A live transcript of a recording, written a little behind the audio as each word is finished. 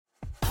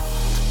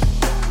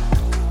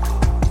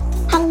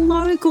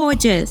Hello,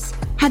 gorgeous.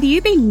 Have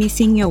you been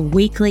missing your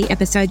weekly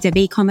episodes of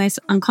E-commerce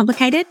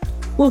Uncomplicated?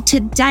 Well,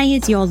 today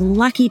is your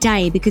lucky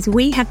day because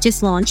we have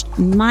just launched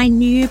my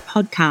new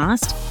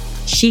podcast,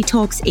 She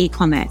Talks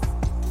E-commerce.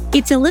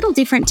 It's a little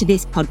different to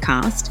this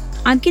podcast.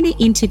 I'm going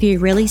to interview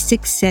really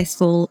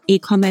successful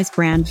e-commerce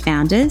brand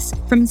founders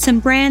from some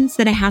brands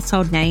that are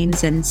household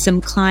names and some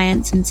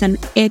clients and some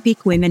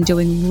epic women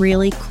doing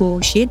really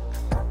cool shit.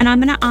 And I'm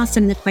going to ask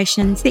them the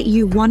questions that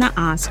you want to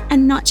ask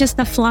and not just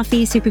the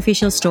fluffy,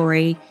 superficial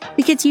story.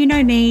 Because you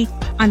know me,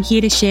 I'm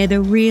here to share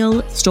the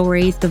real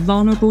stories, the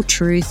vulnerable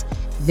truth,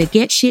 the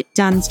get shit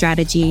done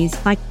strategies,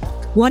 like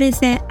what is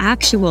their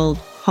actual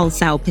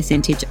wholesale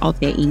percentage of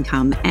their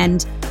income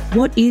and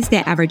what is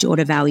their average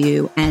order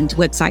value and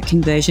website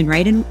conversion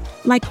rate and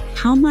like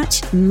how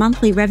much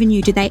monthly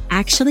revenue do they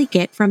actually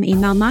get from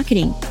email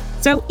marketing.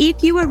 So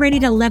if you are ready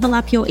to level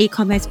up your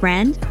e-commerce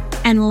brand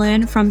and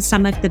learn from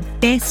some of the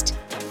best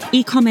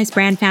e-commerce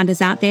brand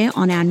founders out there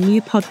on our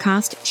new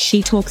podcast,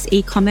 She Talks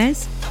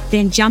E-commerce,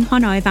 then jump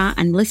on over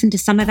and listen to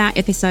some of our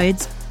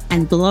episodes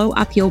and blow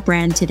up your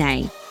brand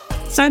today.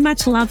 So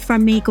much love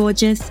from me,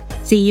 gorgeous.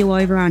 See you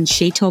over on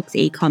She Talks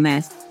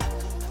E-commerce.